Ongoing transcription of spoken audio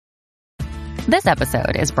This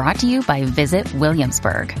episode is brought to you by Visit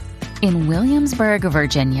Williamsburg. In Williamsburg,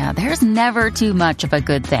 Virginia, there's never too much of a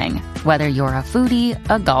good thing. Whether you're a foodie,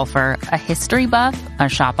 a golfer, a history buff, a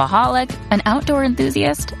shopaholic, an outdoor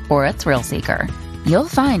enthusiast, or a thrill seeker, you'll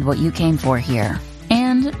find what you came for here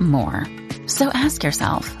and more. So ask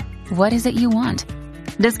yourself, what is it you want?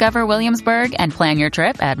 Discover Williamsburg and plan your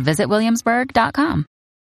trip at visitwilliamsburg.com.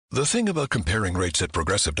 The thing about comparing rates at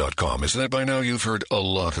Progressive.com is that by now you've heard a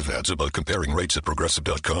lot of ads about comparing rates at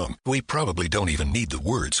Progressive.com. We probably don't even need the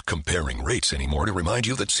words comparing rates anymore to remind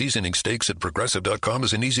you that seasoning steaks at Progressive.com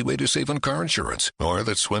is an easy way to save on car insurance, or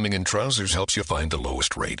that swimming in trousers helps you find the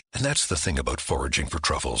lowest rate. And that's the thing about foraging for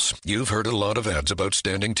truffles. You've heard a lot of ads about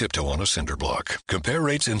standing tiptoe on a cinder block. Compare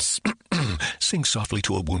rates and sing softly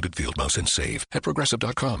to a wounded field mouse and save at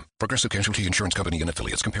Progressive.com. Progressive Casualty Insurance Company and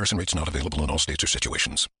Affiliates. Comparison rates not available in all states or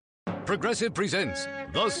situations. Progressive presents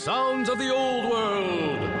The Sounds of the Old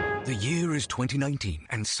World. The year is 2019,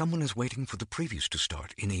 and someone is waiting for the previews to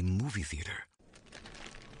start in a movie theater.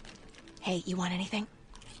 Hey, you want anything?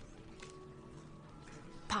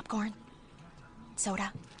 Popcorn?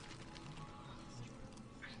 Soda?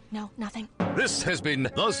 No, nothing? This has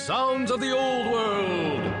been The Sounds of the Old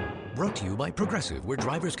World. Brought to you by Progressive, where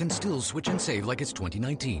drivers can still switch and save like it's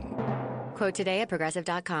 2019. Quote today at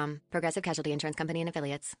Progressive.com. Progressive Casualty Insurance Company and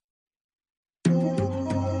Affiliates.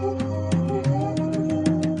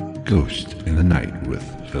 Ghost in the Night with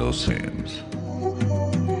Phil Sams.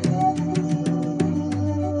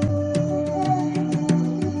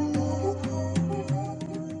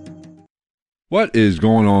 What is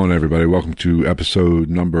going on, everybody? Welcome to episode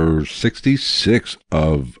number 66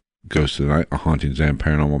 of Ghost in the Night, a Hauntings and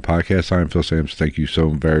Paranormal podcast. I am Phil Sams. Thank you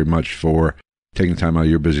so very much for taking time out of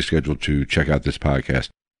your busy schedule to check out this podcast.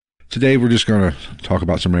 Today, we're just going to talk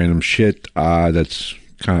about some random shit that's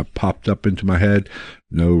kind of popped up into my head.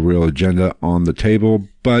 No real agenda on the table,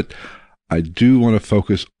 but I do want to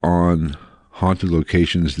focus on haunted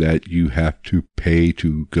locations that you have to pay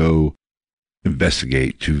to go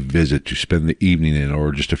investigate, to visit, to spend the evening in,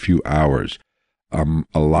 or just a few hours.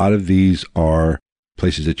 A lot of these are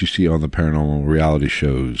places that you see on the paranormal reality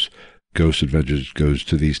shows. Ghost Adventures goes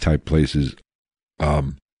to these type places.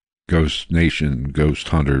 Ghost Nation, Ghost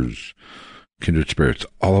Hunters, Kindred Spirits,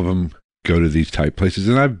 all of them go to these type places.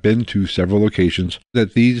 And I've been to several locations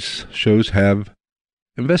that these shows have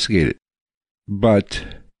investigated. But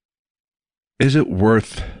is it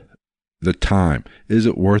worth the time? Is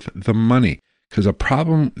it worth the money? Because a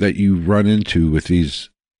problem that you run into with these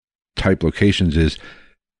type locations is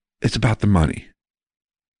it's about the money.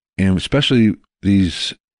 And especially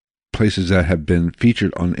these places that have been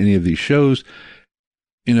featured on any of these shows,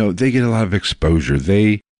 you know, they get a lot of exposure.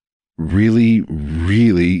 They really,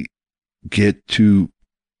 really get to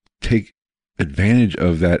take advantage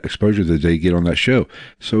of that exposure that they get on that show.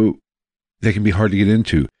 So they can be hard to get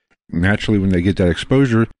into. Naturally, when they get that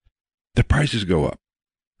exposure, the prices go up.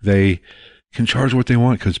 They can charge what they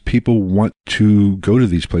want because people want to go to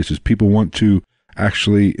these places. People want to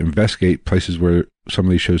actually investigate places where some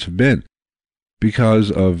of these shows have been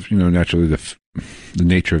because of, you know, naturally the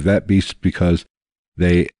nature of that beast, because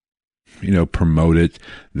they, you know, promote it.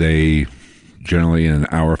 They generally in an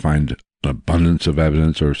hour find an abundance of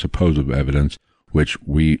evidence or supposed evidence, which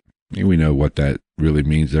we know what that really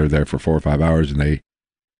means. They're there for 4 or 5 hours and they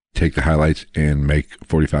take the highlights and make a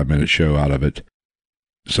 45-minute show out of it.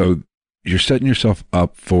 So you're setting yourself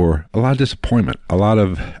up for a lot of disappointment, a lot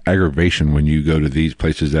of aggravation when you go to these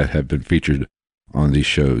places that have been featured on these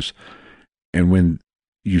shows. And when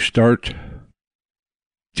you start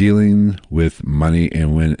dealing with money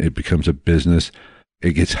and when it becomes a business,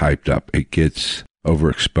 it gets hyped up. It gets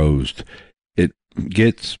overexposed. It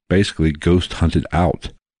gets basically ghost hunted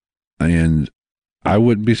out. And I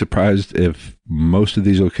wouldn't be surprised if most of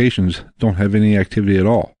these locations don't have any activity at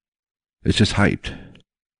all. It's just hyped.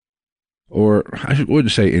 Or I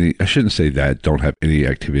shouldn't say that don't have any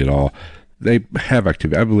activity at all. They have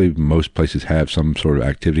activity. I believe most places have some sort of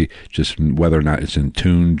activity, just whether or not it's in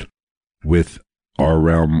tune with our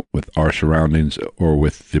realm, with our surroundings, or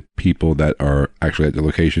with the people that are actually at the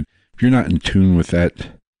location. If you're not in tune with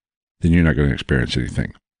that, then you're not going to experience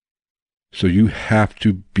anything. So you have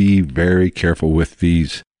to be very careful with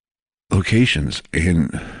these locations,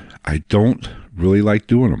 and I don't really like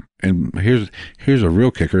doing them. And here's a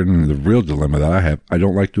real kicker and the real dilemma that I have. I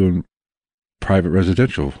don't like doing private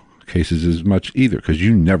residential cases as much either, because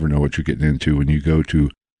you never know what you're getting into when you go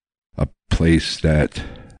to a place that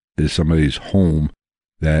is somebody's home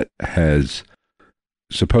that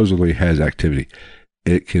supposedly has activity.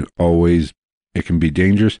 It can be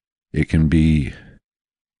dangerous. It can be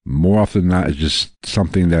more often than not, it's just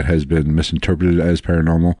something that has been misinterpreted as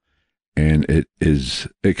paranormal, and it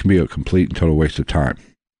can be a complete and total waste of time.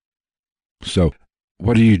 So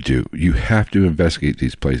what do? You have to investigate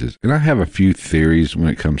these places. And I have a few theories when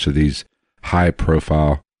it comes to these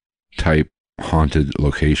high-profile type haunted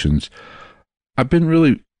locations. I've been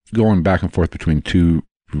really going back and forth between two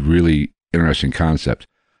really interesting concepts.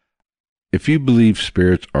 If you believe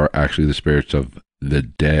spirits are actually the spirits of the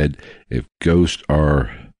dead, if ghosts are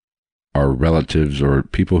relatives or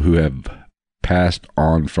people who have passed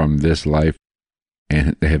on from this life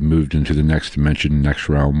and they have moved into the next dimension, next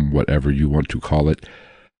realm, whatever you want to call it,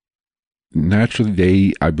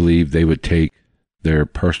 naturally I believe they would take their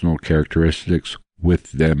personal characteristics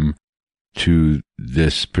with them to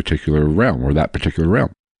this particular realm or that particular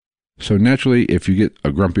realm. So naturally, if you get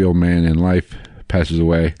a grumpy old man in life passes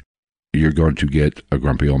away, you're going to get a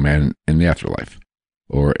grumpy old man in the afterlife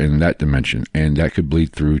or in that dimension, and that could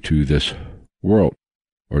bleed through to this world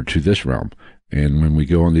or to this realm. And when we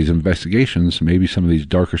go on these investigations, maybe some of these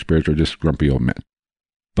darker spirits are just grumpy old men.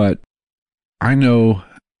 But I know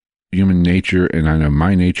human nature, and I know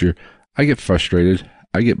my nature. I get frustrated.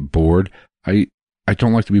 I get bored. I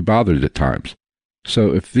don't like to be bothered at times.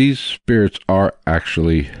 So if these spirits are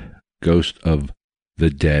actually ghosts of the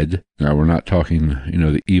dead, now we're not talking,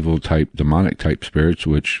 the evil type, demonic type spirits,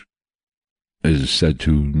 which is said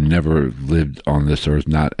to never lived on this earth,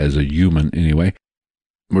 not as a human anyway.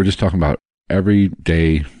 We're just talking about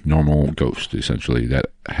everyday normal ghosts, essentially, that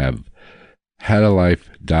have had a life,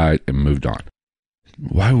 died, and moved on.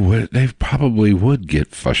 They probably would get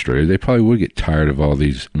frustrated. They probably would get tired of all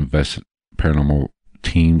these paranormal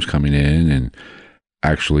teams coming in and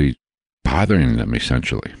actually bothering them,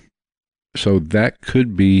 essentially. So that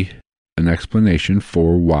could be an explanation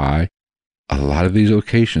for why a lot of these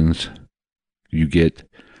locations you get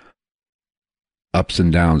ups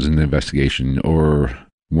and downs in the investigation, or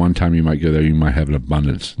one time you might go there, you might have an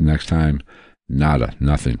abundance. Next time, nada,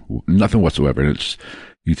 nothing whatsoever. And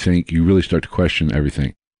you really start to question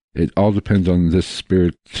everything. It all depends on this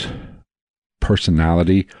spirit's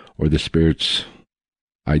personality or the spirit's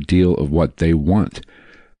ideal of what they want.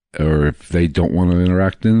 Or if they don't want to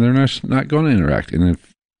interact, then they're not going to interact. And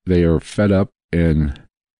if they are fed up and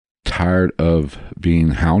tired of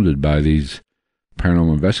being hounded by these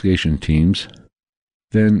paranormal investigation teams,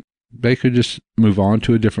 then they could just move on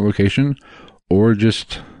to a different location or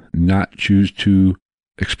just not choose to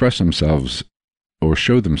express themselves or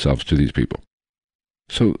show themselves to these people.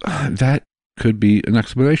 So that could be an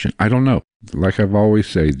explanation. I don't know. Like I've always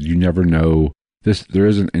said, you never know. There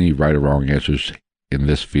isn't any right or wrong answers in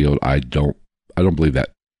this field. I don't believe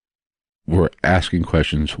that. We're asking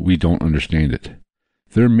questions. We don't understand it.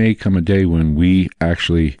 There may come a day when we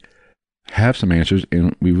actually have some answers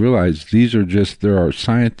and we realize there are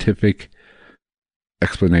scientific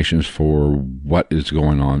explanations for what is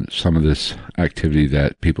going on, some of this activity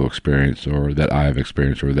that people experience or that I have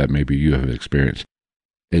experienced or that maybe you have experienced.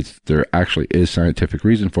 There actually is scientific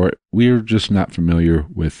reason for it. We're just not familiar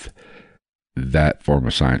with that form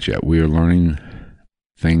of science yet. We are learning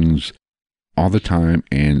things all the time,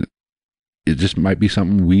 and it just might be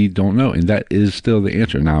something we don't know, and that is still the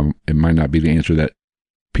answer. Now, it might not be the answer that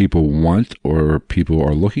people want or people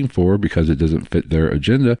are looking for because it doesn't fit their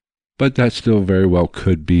agenda, but that still very well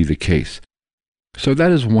could be the case. So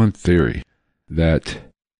that is one theory, that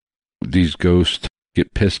these ghosts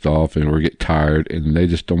get pissed off or get tired and they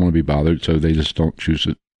just don't want to be bothered, so they just don't choose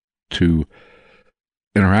to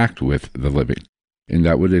interact with the living. And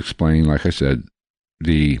that would explain, like I said,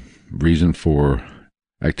 the reason for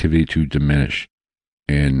activity to diminish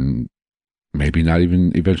and maybe not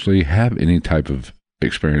even eventually have any type of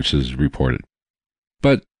experiences reported.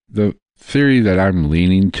 But the theory that I'm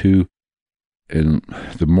leaning to, and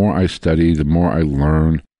the more I study, the more I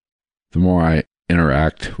learn, the more I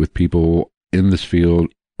interact with people in this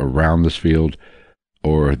field, around this field,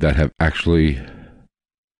 or that have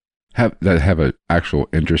an actual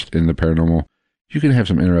interest in the paranormal, you can have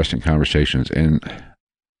some interesting conversations. And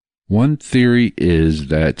one theory is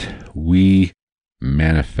that we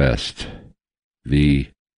manifest the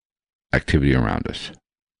activity around us.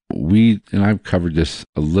 And I've covered this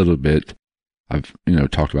a little bit. I've,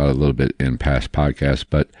 talked about it a little bit in past podcasts,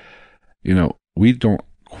 but, we don't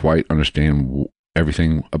quite understand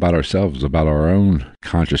everything about ourselves, about our own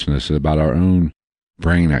consciousness, about our own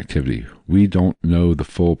brain activity. We don't know the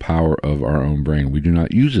full power of our own brain. We do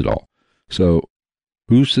not use it all. So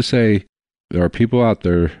who's to say there are people out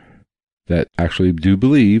there that actually do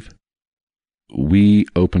believe we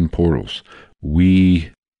open portals?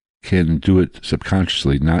 We can do it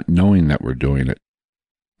subconsciously, not knowing that we're doing it.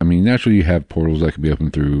 I mean, naturally you have portals that can be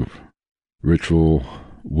opened through ritual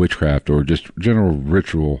witchcraft or just general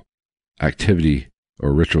ritual activity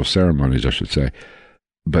or ritual ceremonies, I should say.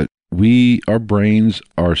 But our brains,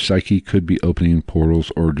 our psyche could be opening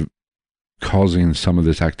portals or causing some of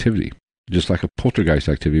this activity. Just like a poltergeist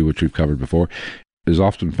activity, which we've covered before, is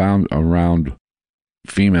often found around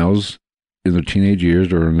females in their teenage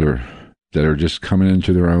years or that are just coming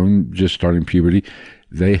into their own, just starting puberty.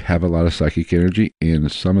 They have a lot of psychic energy,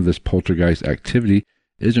 and some of this poltergeist activity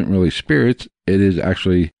isn't really spirits. It is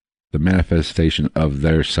actually the manifestation of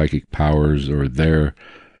their psychic powers or their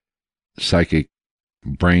psychic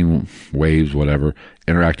brain waves, whatever,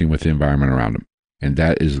 interacting with the environment around them. And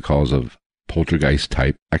that is the cause of poltergeist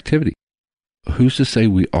type activity. Who's to say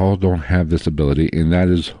we all don't have this ability? And that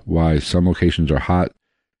is why some locations are hot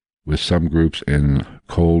with some groups and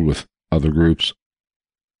cold with other groups.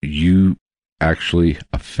 You actually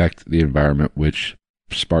affect the environment, which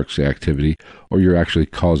sparks the activity, or you're actually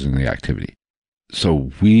causing the activity.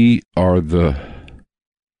 So we are the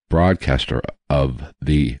broadcaster of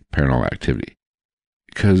the paranormal activity,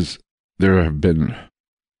 because there have been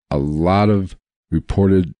a lot of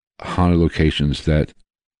reported haunted locations that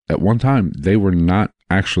at one time they were not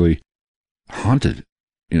actually haunted.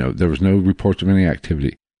 There was no reports of any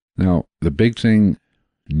activity. Now, the big thing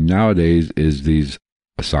nowadays is these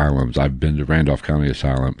asylums. I've been to Randolph County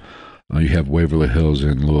Asylum. You have Waverly Hills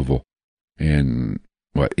in Louisville and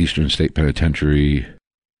Eastern State Penitentiary,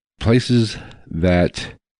 places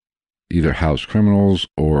that either house criminals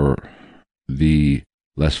or the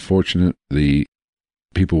less fortunate, the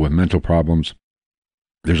people with mental problems.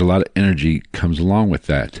 There's a lot of energy comes along with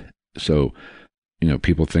that. So,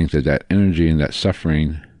 people think that energy and that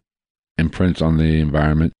suffering imprints on the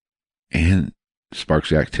environment and sparks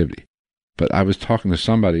the activity. But I was talking to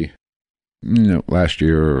somebody, last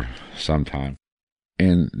year or sometime,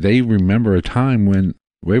 and they remember a time when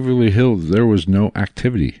Waverly Hills, there was no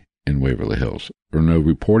activity in Waverly Hills, or no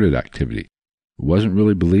reported activity. It wasn't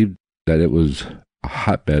really believed that it was a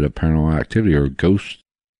hotbed of paranormal activity or ghosts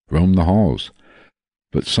roam the halls.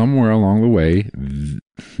 But somewhere along the way,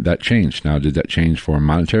 that changed. Now, did that change for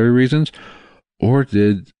monetary reasons? Or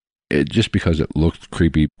did it just because it looked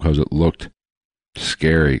creepy, because it looked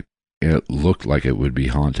scary, and it looked like it would be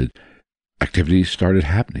haunted, activities started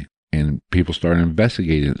happening, and people started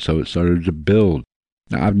investigating it, so it started to build.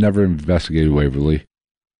 Now, I've never investigated Waverly,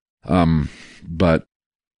 but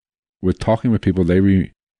with talking with people, they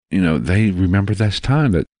remember this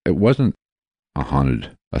time that it wasn't a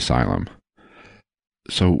haunted asylum.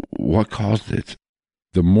 So what caused it?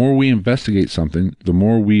 The more we investigate something, the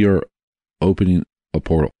more we are opening a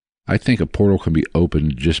portal. I think a portal can be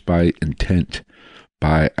opened just by intent,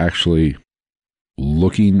 by actually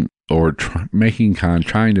looking or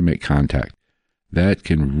trying to make contact. That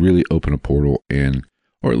can really open a portal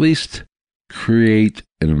or at least create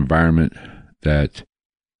an environment that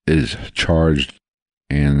is charged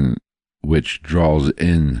and which draws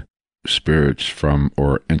in spirits from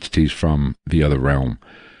or entities from the other realm,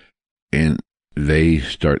 and they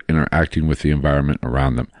start interacting with the environment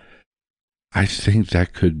around them. I think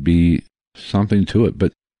that could be something to it,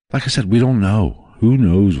 but like I said, we don't know. Who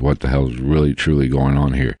knows what the hell is really truly going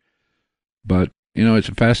on here? But it's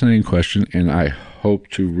a fascinating question, and I hope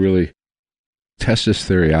to really test this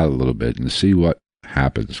theory out a little bit and see what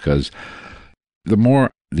happens, because the more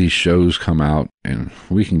these shows come out, and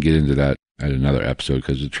we can get into that at another episode,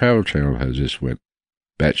 because the Travel Channel has just went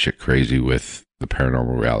batshit crazy with the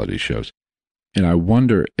paranormal reality shows. And I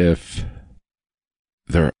wonder if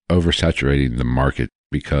they're oversaturating the market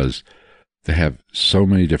because they have so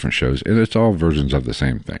many different shows, and it's all versions of the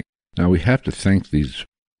same thing. Now, we have to thank these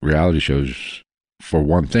reality shows for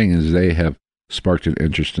one thing, is they have sparked an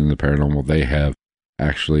interest in the paranormal. They have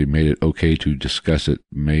actually made it okay to discuss it,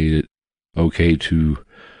 made it okay to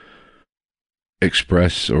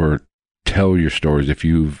express or tell your stories if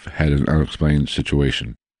you've had an unexplained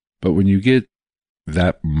situation. But when you get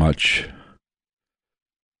that much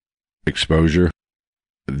exposure,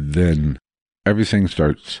 then everything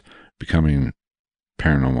starts becoming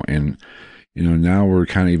paranormal. And, now we're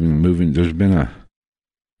kind of even moving. There's been a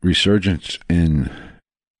resurgence in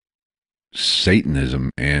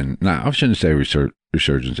Satanism, and I shouldn't say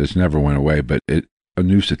resurgence. It's never went away, but a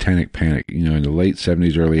new satanic panic. In the late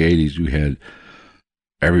 70s, early 80s,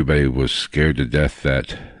 everybody was scared to death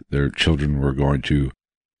that their children were going to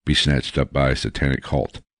be snatched up by a satanic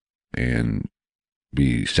cult and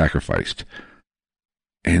be sacrificed.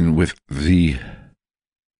 And with the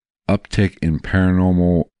uptick in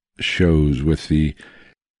paranormal shows, with the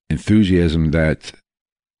enthusiasm that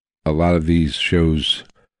a lot of these shows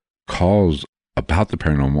cause about the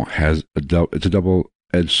paranormal it's a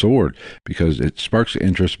double-edged sword, because it sparks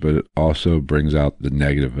interest, but it also brings out the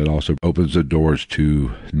negative. It also opens the doors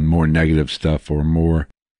to more negative stuff or more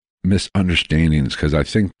misunderstandings, because I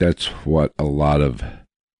think that's what a lot of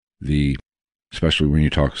especially when you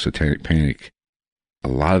talk satanic panic, a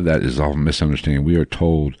lot of that is all misunderstanding. We are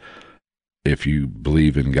told, if you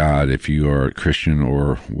believe in God, if you are a Christian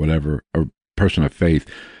or whatever, a person of faith,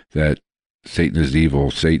 that Satan is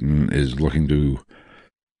evil, Satan is looking to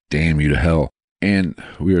damn you to hell. And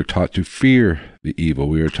we are taught to fear the evil.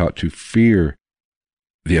 We are taught to fear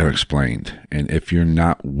the unexplained. And if you're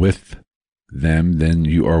not with them, then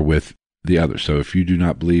you are with the other. So if you do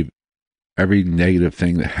not believe every negative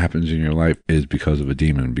thing that happens in your life is because of a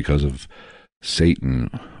demon, because of Satan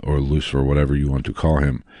or Lucifer, whatever you want to call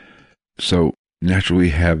him. So naturally we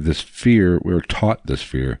have this fear. We're taught this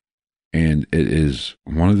fear. And it is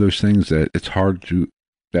one of those things that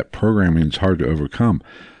that programming is hard to overcome.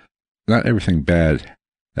 Not everything bad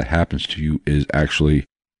that happens to you is actually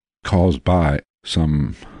caused by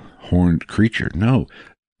some horned creature. No,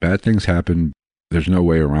 bad things happen. There's no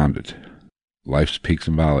way around it. Life's peaks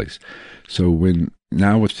and valleys. So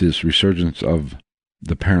now with this resurgence of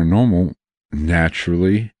the paranormal,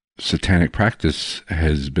 naturally, satanic practice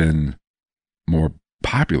has been more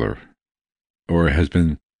popular, or has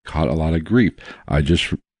been caught a lot of grief. I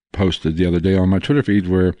just posted the other day on my Twitter feed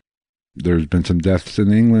where there's been some deaths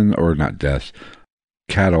in England, or not deaths,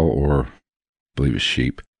 cattle, or I believe it's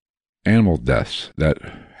sheep, animal deaths that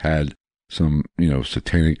had some,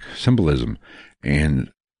 satanic symbolism,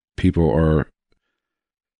 and people are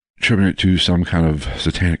attributing it to some kind of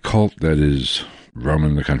satanic cult that is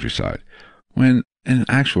roaming the countryside. When in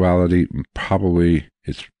actuality, probably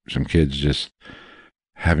it's some kids just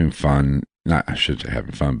having fun. I shouldn't say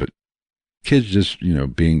having fun, but kids just,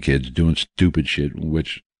 being kids, doing stupid shit,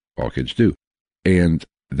 which all kids do. And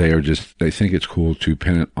they think it's cool to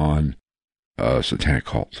pin it on a satanic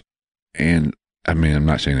cult. And I mean, I'm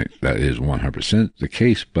not saying that is 100% the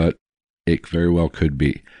case, but it very well could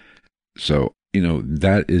be. So,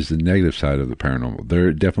 that is the negative side of the paranormal.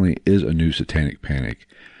 There definitely is a new satanic panic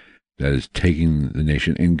that is taking the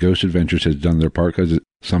nation, and Ghost Adventures has done their part, because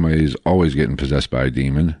somebody is always getting possessed by a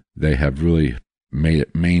demon. They have really made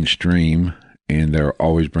it mainstream, and they're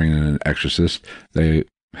always bringing in an exorcist. They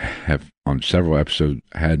have, on several episodes,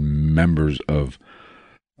 had members of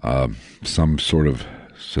some sort of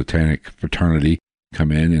satanic fraternity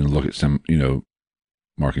come in and look at some,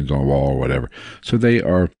 markings on a wall or whatever. So they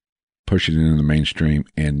are pushing it in the mainstream,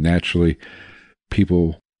 and naturally,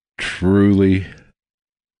 people truly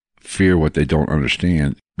fear what they don't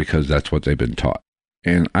understand, because that's what they've been taught.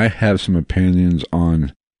 And I have some opinions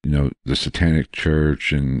on, the satanic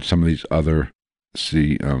church and some of these other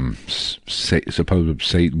supposed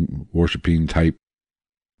Satan worshiping type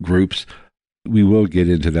groups. We will get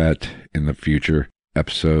into that in the future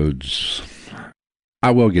episodes.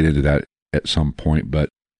 I will get into that at some point, but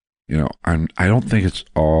I don't think it's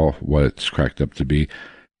all what it's cracked up to be.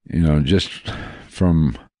 Just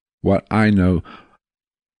from what I know,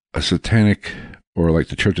 a satanic, or like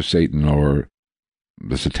the Church of Satan or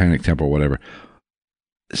the Satanic Temple, whatever,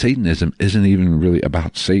 Satanism isn't even really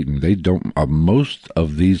about Satan. They don't, most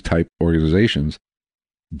of these type organizations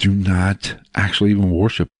do not actually even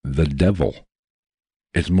worship the devil.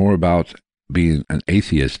 It's more about being an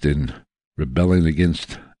atheist and rebelling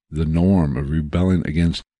against the norm, or rebelling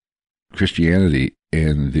against Christianity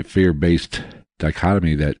and the fear-based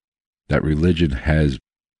dichotomy that religion has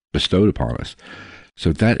bestowed upon us.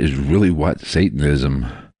 So that is really what Satanism,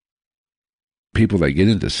 people that get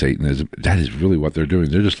into Satanism, that is really what they're doing.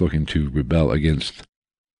 They're just looking to rebel against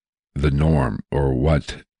the norm, or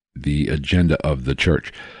what the agenda of the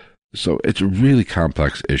church. So it's a really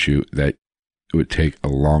complex issue that it would take a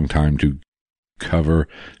long time to cover.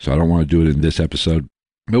 So I don't want to do it in this episode,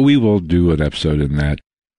 but we will do an episode in that.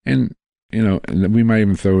 And, and we might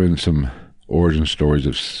even throw in some origin stories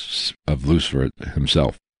of Lucifer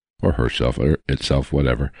himself, or herself, or itself,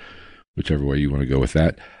 whichever way you want to go with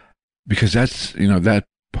that. Because that's, that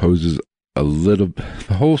poses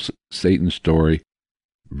the whole Satan story,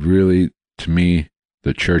 really, to me,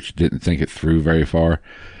 the church didn't think it through very far.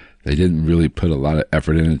 They didn't really put a lot of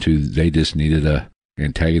effort into it. They just needed a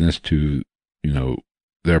antagonist to,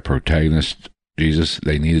 their protagonist, Jesus.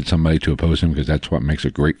 They needed somebody to oppose him, because that's what makes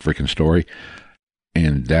a great freaking story.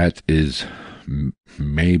 And that is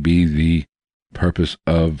maybe the purpose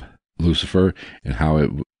of Lucifer, and how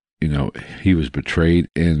it, he was betrayed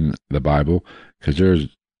in the Bible, because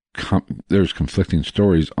there's conflicting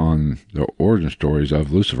stories on the origin stories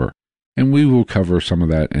of Lucifer. And we will cover some of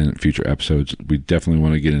that in future episodes. We definitely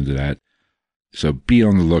want to get into that. So be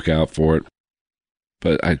on the lookout for it.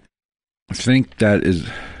 But I think that is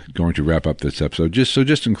going to wrap up this episode.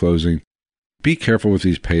 Just in closing, be careful with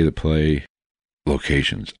these pay-to-play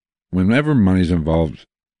locations. Whenever money's involved,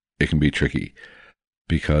 it can be tricky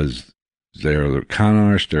because there are con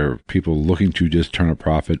artists, there are people looking to just turn a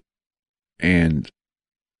profit, and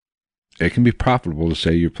it can be profitable to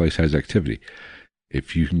say your place has activity.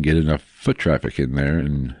 If you can get enough foot traffic in there,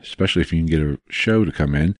 and especially if you can get a show to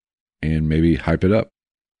come in and maybe hype it up.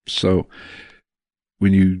 So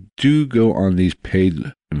when you do go on these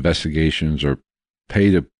paid investigations or pay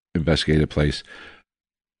to investigate a place,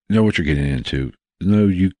 know what you're getting into.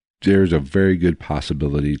 There's a very good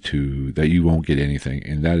possibility that you won't get anything.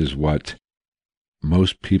 And that is what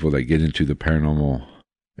most people that get into the paranormal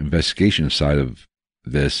investigation side of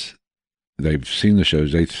this, they've seen the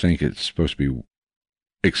shows, they think it's supposed to be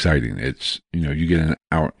exciting. It's, you get an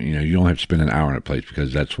hour, you don't have to spend an hour in a place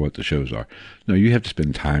because that's what the shows are. No, you have to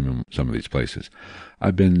spend time in some of these places.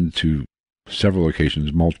 I've been to several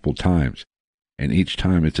locations multiple times, and each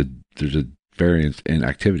time there's a variance in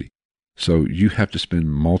activity. So you have to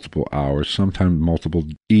spend multiple hours, sometimes multiple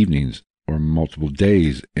evenings or multiple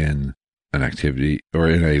days in an activity or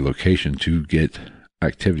in a location to get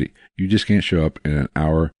activity. You just can't show up in an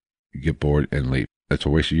hour, get bored, and leave. That's a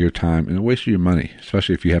waste of your time and a waste of your money,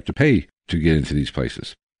 especially if you have to pay to get into these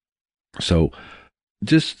places. So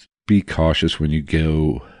just be cautious when you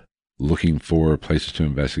go looking for places to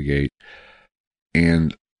investigate,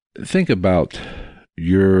 and think about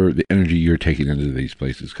the energy you're taking into these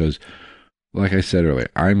places. Because, like I said earlier,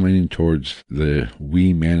 I'm leaning towards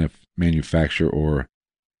we manufacture, or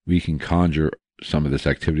we can conjure some of this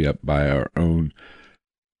activity up by our own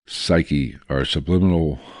psyche, our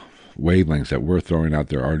subliminal wavelengths that we're throwing out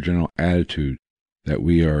there, our general attitude that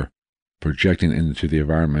we are projecting into the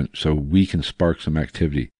environment, so we can spark some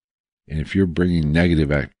activity. And if you're bringing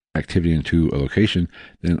negative activity into a location,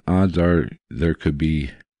 then odds are there could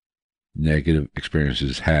be negative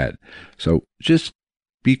experiences had. So just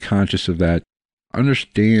be conscious of that.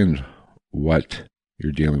 Understand what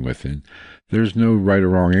you're dealing with. And there's no right or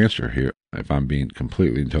wrong answer here. If I'm being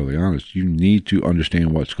completely and totally honest, you need to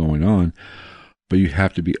understand what's going on, but you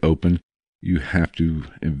have to be open. You have to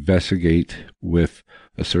investigate with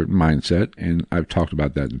a certain mindset. And I've talked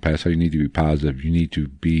about that in the past, how you need to be positive. You need to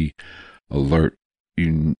be alert.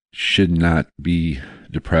 You should not be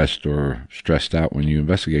depressed or stressed out when you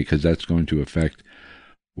investigate, because that's going to affect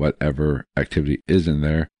whatever activity is in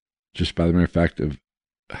there, just by the mere fact of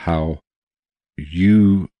how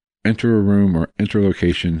you enter a room or enter a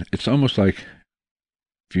location. It's almost like,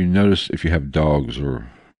 if you notice, if you have dogs, or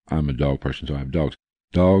I'm a dog person, so I have dogs.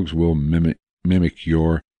 Dogs will mimic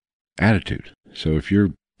your attitude. So if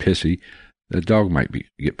you're pissy, that dog might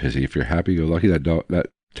get pissy. If you're happy-go-lucky, that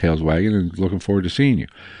tail's wagging and looking forward to seeing you.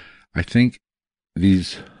 I think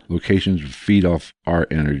these locations feed off our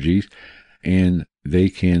energies, and they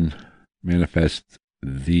can manifest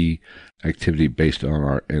the activity based on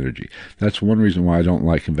our energy. That's one reason why I don't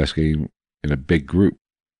like investigating in a big group,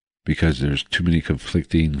 because there's too many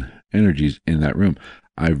conflicting energies in that room.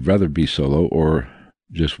 I'd rather be solo or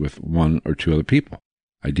just with one or two other people.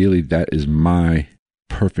 Ideally, that is my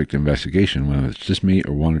perfect investigation, when it's just me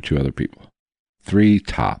or one or two other people. 3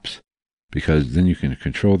 tops, because then you can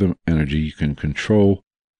control the energy, you can control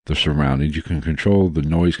the surroundings, you can control the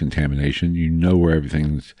noise contamination, you know where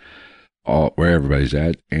where everybody's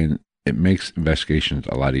at, and it makes investigations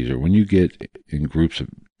a lot easier. When you get in groups of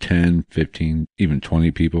 10, 15, even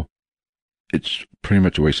 20 people, it's pretty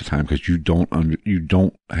much a waste of time, because you don't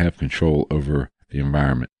have control over the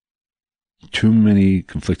environment. Too many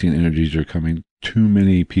conflicting energies are coming, too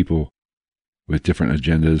many people with different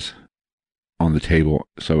agendas on the table,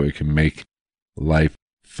 so it can make life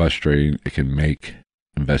frustrating, it can make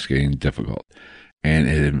investigating difficult, and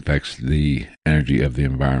it affects the energy of the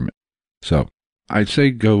environment. So I'd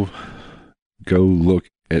say go look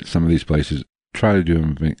at some of these places, try to do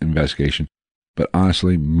an investigation, but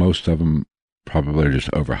honestly, most of them probably are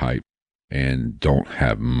just overhyped and don't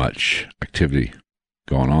have much activity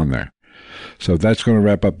going on there. So that's going to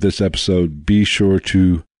wrap up this episode. Be sure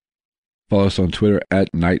to follow us on Twitter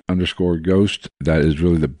at @night_ghost. That is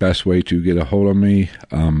really the best way to get a hold of me.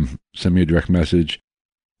 Send me a direct message.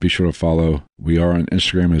 Be sure to follow. We are on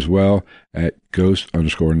Instagram as well at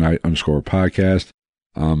ghost_night_podcast.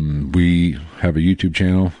 We have a YouTube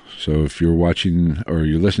channel. So if you're watching or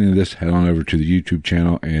you're listening to this, head on over to the YouTube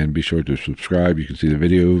channel and be sure to subscribe. You can see the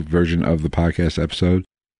video version of the podcast episode.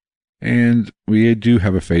 And we do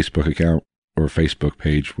have a Facebook account or Facebook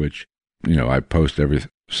page, which, I post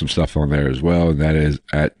some stuff on there as well. And that is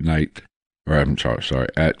at what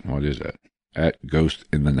is that? at Ghost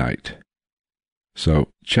in the Night. So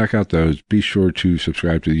check out those. Be sure to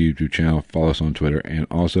subscribe to the YouTube channel, follow us on Twitter, and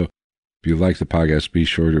also, if you like the podcast, be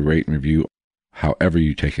sure to rate and review however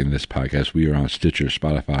you take in this podcast. We are on Stitcher,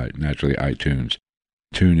 Spotify, naturally iTunes,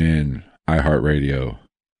 TuneIn, iHeartRadio,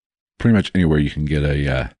 pretty much anywhere you can get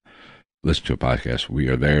a listen to a podcast. We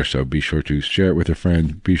are there, so be sure to share it with a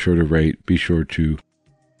friend. Be sure to rate. Be sure to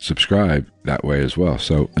subscribe that way as well.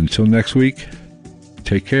 So until next week,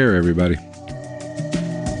 take care, everybody.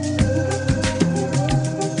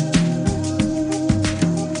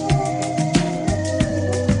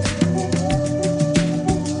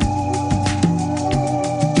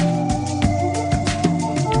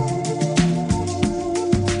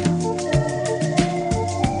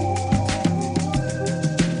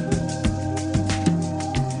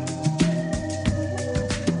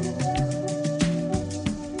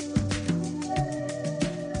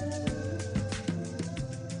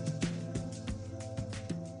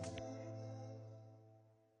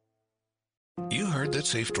 You heard that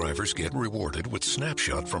safe drivers get rewarded with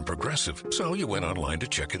Snapshot from Progressive, so you went online to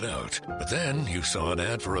check it out. But then you saw an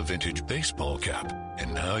ad for a vintage baseball cap,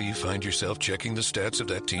 and now you find yourself checking the stats of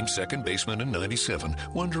that team's second baseman in '97,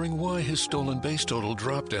 wondering why his stolen base total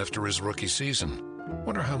dropped after his rookie season.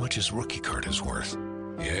 Wonder how much his rookie card is worth.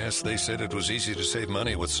 Yes, they said it was easy to save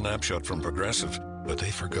money with Snapshot from Progressive, but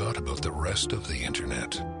they forgot about the rest of the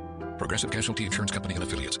internet. Progressive Casualty Insurance Company and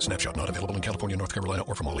Affiliates. Snapshot not available in California, North Carolina,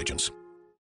 or from all agents.